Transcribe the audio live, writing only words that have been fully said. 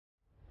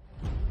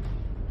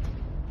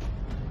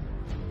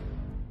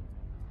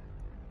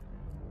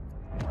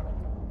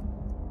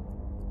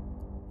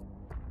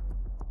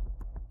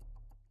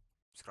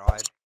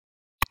subscribe,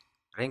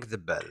 ring the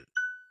bell.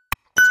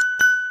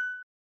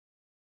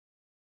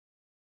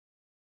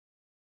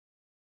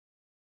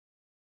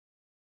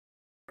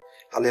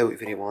 Hello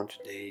everyone,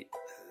 today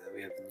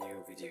we have a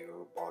new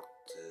video about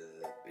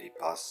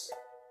bypass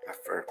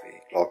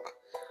Frp clock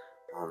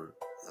on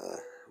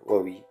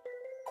Huawei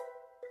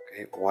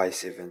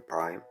Y7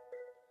 Prime.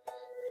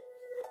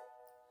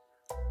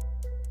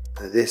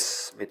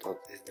 This method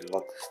is the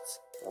latest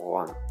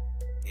one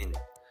in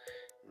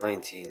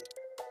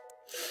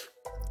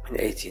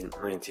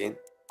 1819.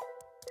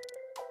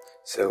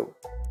 So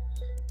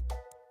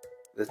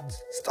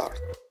let's start.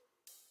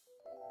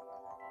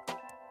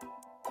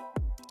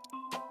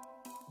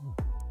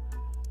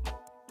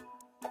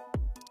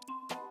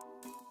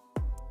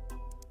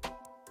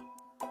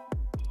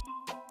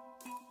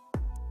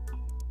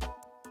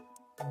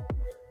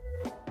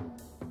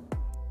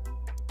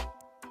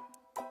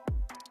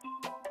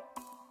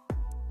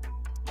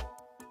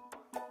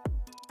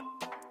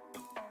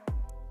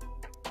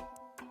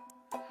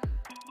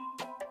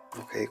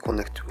 Okay,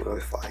 connect to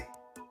Wi-Fi.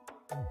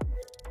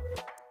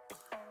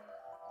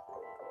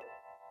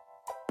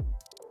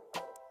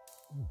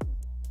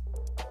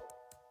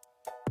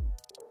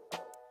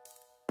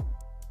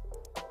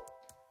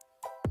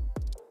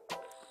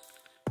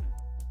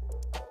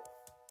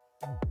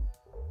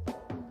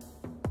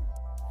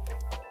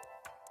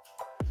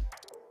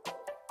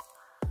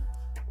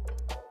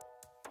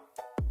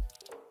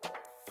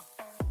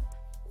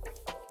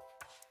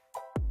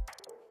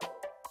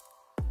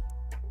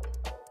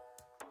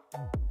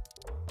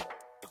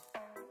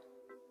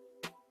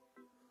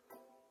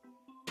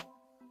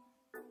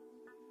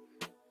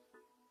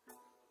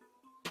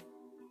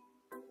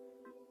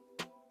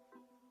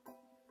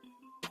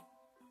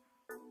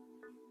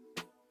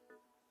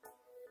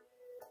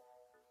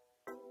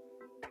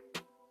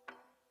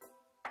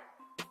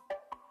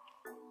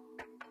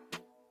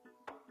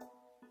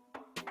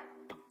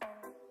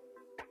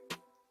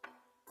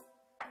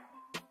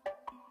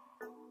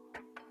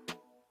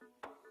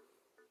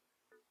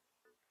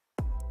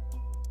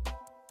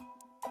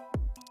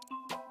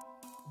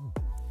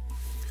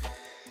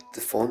 The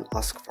phone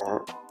asks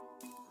for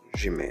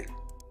Gmail.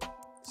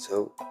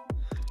 So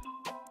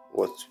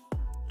what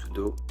to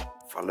do?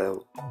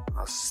 Follow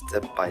us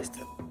step by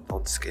step.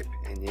 Don't skip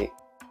any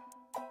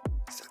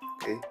step,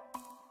 okay?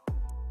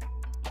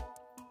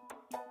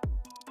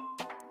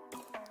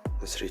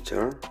 Let's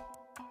return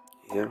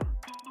here.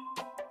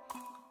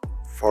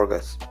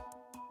 Forget.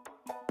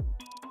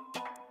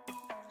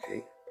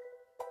 Okay.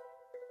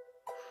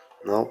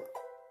 Now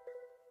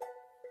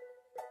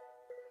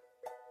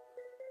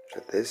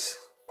check this.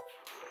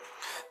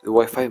 The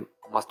Wi-Fi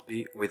must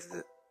be with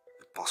the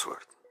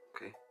password,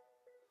 okay?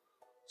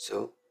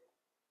 So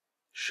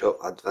show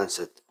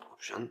advanced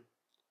option,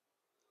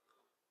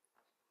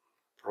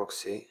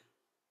 proxy,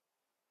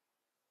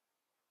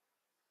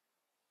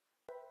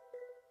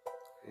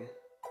 okay?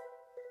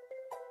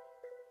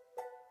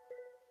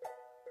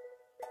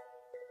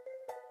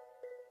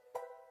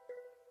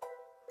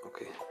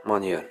 Okay,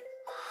 manual,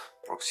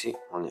 proxy,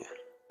 manual.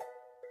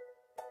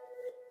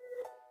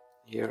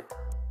 Here,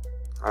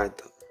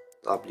 write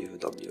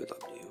www.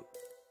 Okay.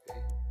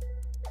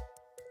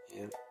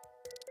 Here.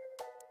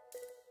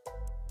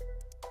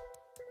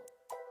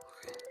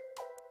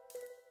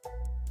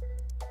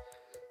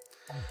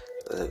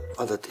 Okay.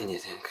 Add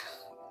anything.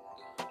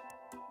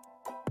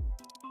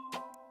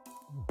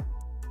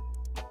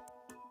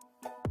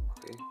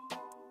 Okay.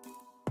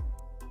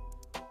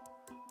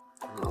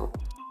 No.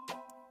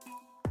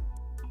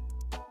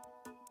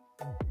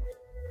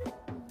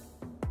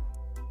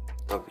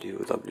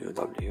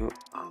 www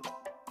and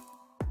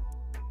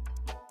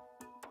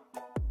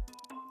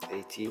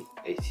 80.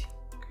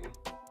 Okay.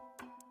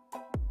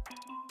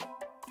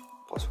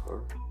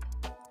 Password.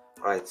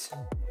 Write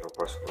your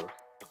password.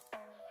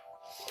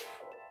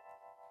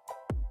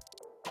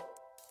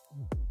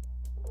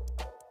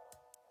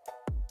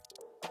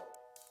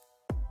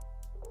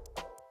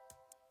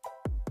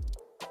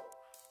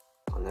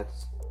 Connect.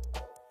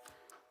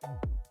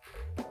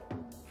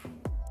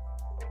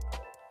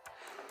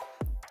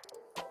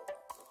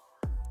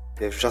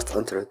 We have just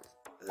entered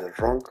the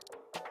wrong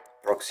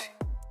proxy,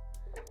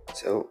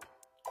 so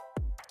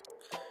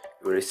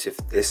you will receive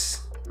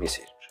this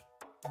message.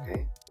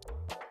 Okay,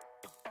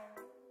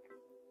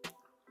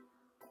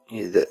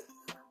 hit the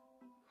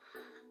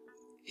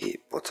E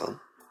button.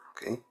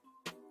 Okay,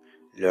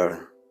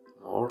 learn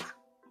more.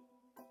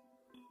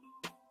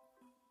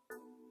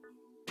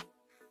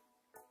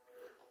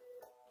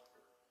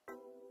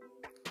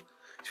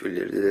 It will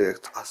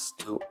redirect us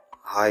to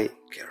high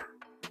care.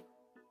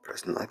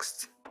 Press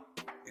next.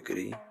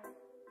 Agree.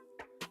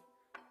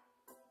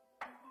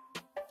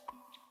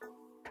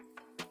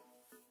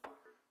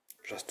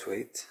 Just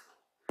wait.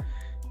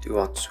 Do you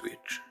want to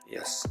switch?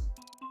 Yes.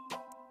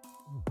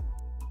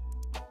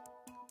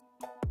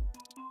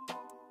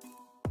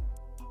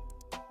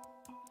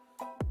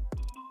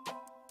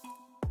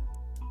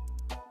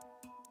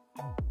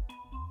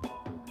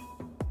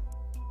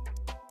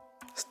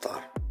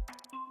 Start.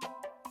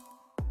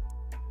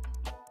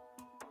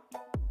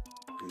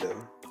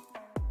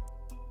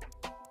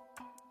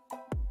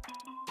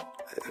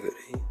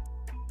 agree.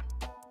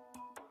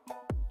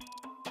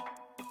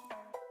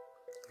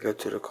 Go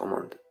to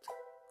recommended.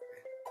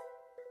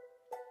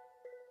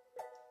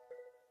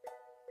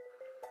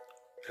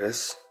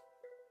 Press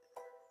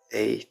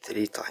A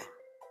 3 times.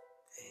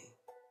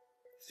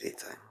 A 3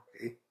 times,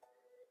 okay.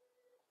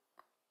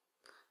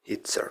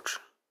 Hit search.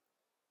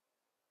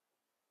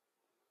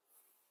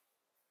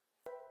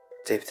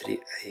 Type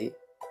 3A.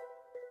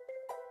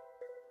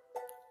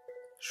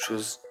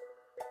 Choose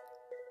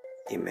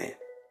email.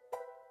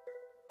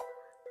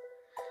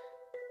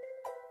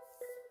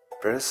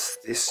 Press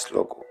this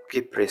logo.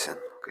 Keep pressing,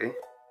 okay.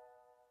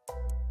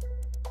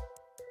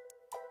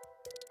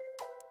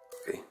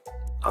 Okay,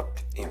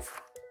 opt info.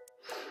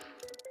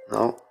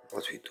 Now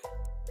what we do?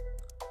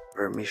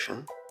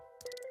 Permission.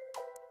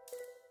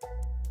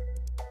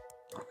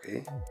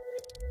 Okay.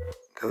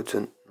 Go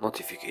to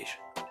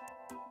notification.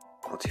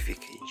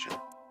 Notification.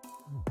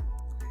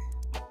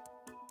 Okay.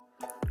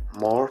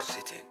 More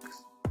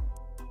settings.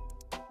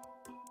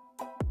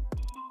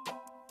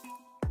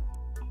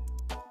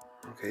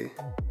 Okay.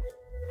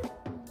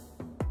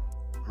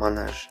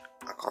 Manage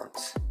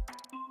accounts.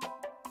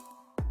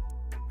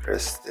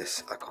 Press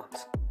this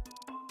account.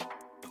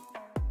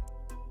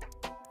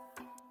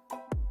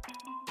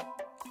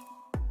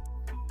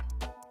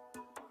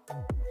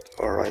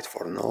 Alright,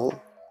 for now,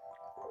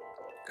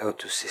 go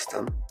to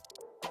system.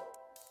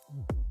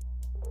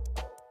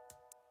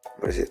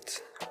 Where is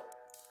it?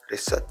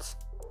 Reset.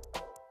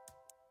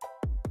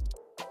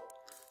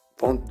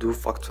 Don't do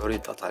factory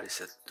data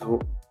reset. Do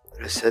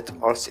reset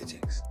all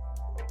settings.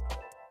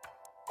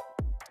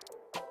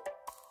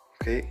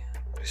 Okay,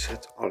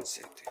 reset all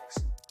settings.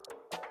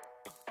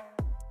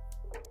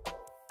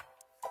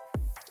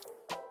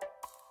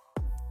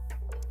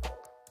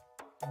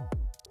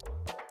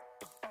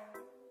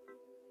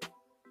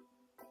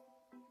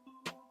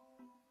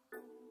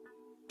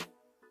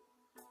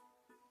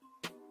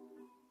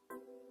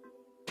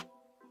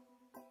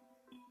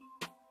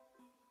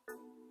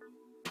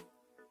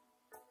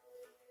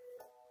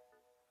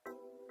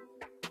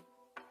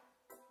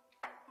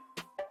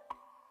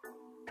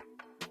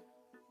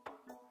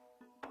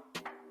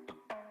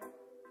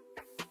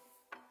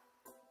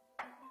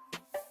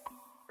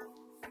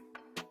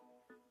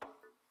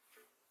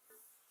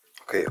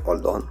 Okay,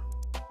 hold on.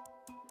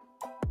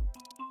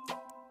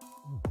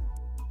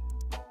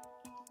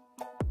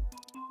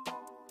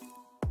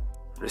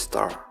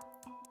 Restart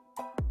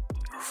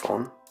your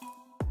phone.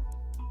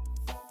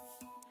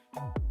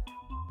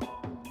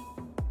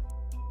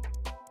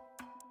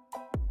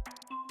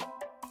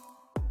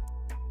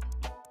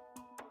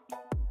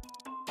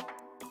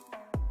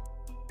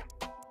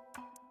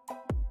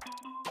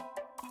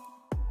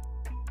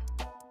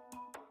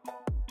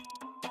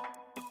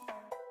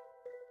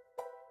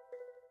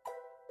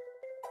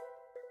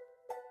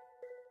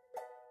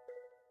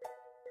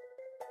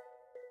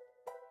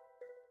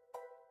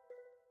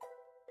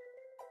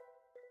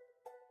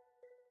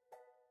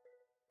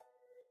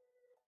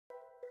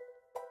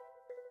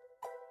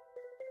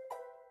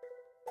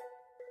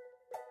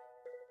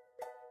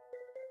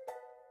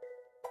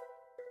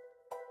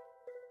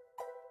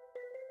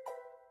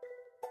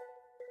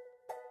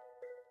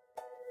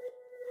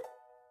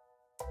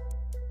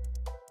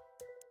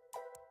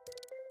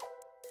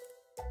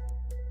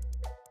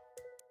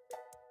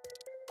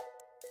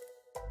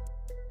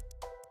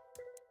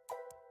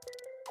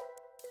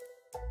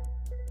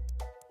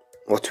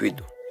 What we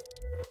do?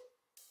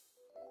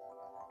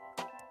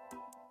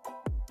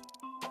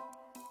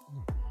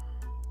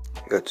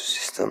 Go to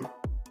system,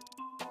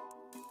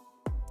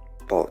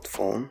 about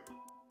phone,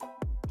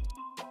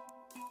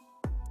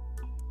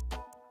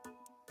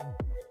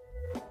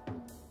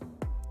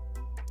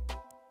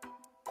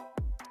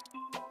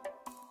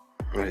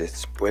 where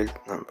it's build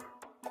number.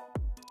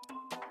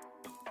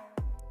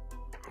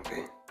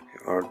 Okay,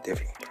 you are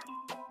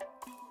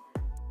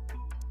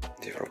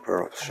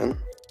developer option.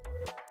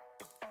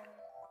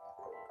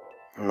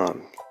 Now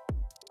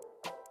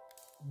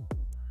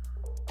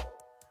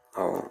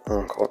our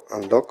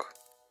unlock.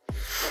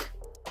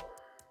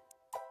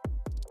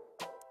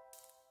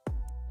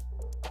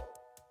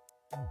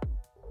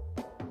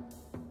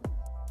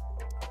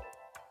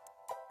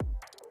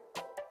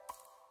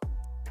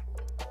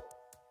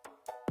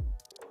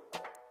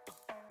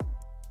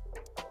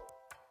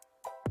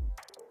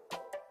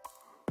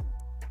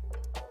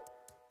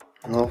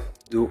 Now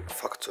do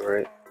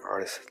factory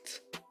reset.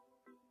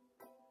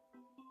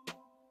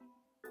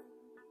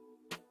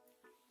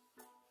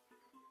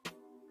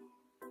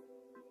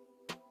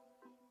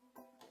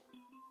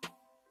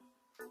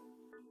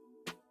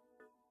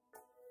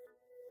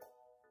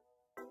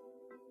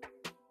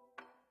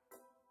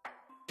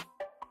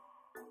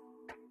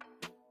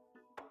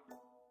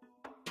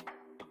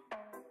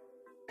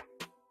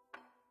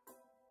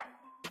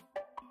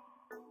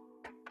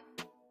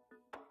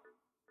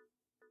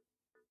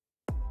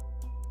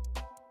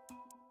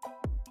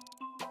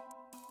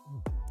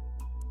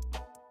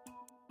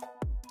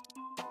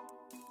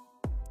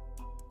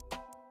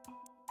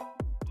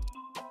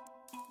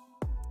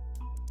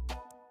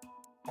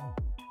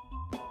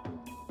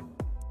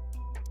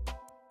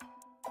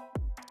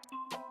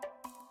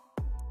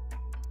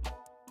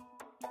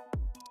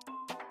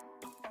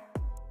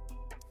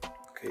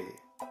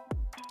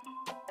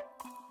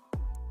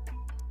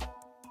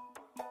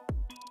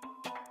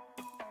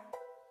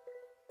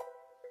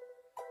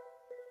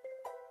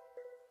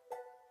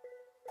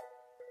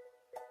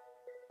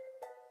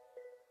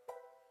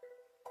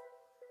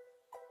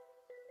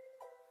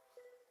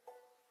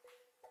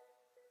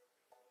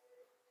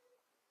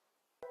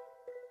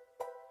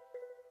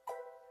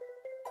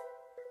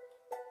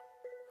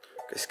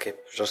 Escape,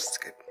 just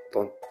escape,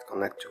 don't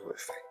connect to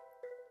Wi-Fi.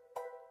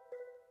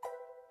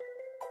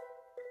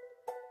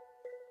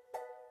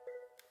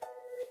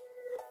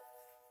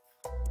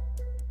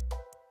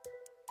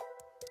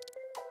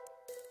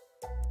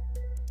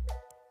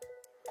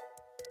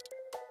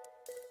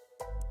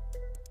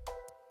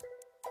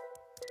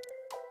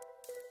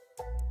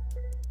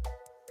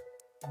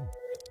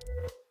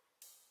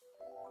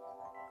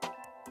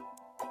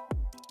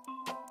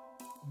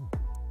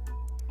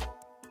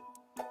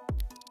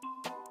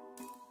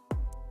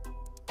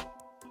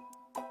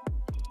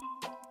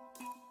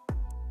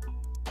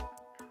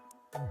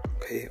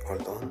 Okay,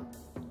 hold on.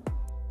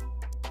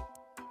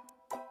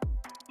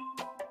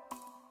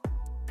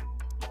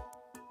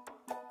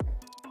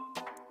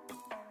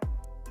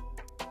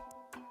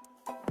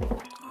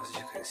 As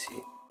you can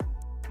see,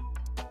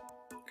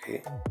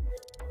 okay,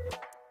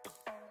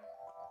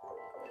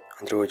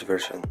 Android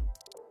version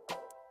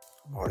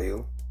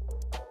oreo,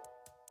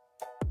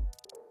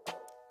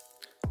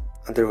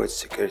 Android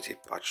security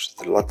patch,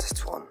 the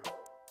latest one,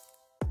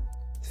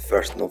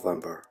 1st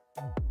November,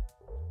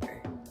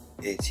 okay,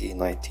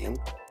 1819.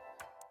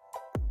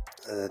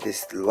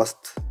 This is the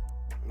last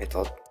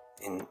method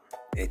in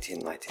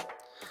 1819.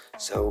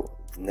 So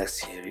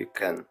next year you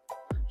can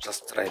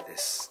just try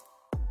this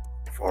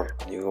for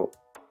new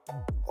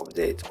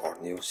update or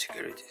new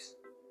securities.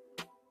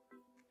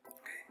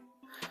 Okay.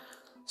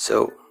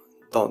 So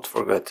don't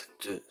forget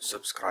to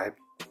subscribe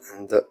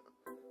and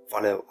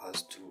follow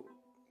us to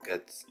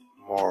get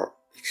more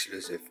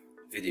exclusive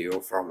video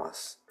from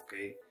us.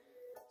 Okay.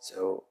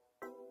 So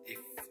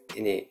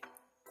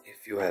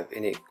if you have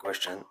any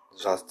question,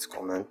 just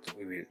comment,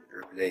 we will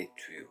reply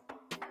to you.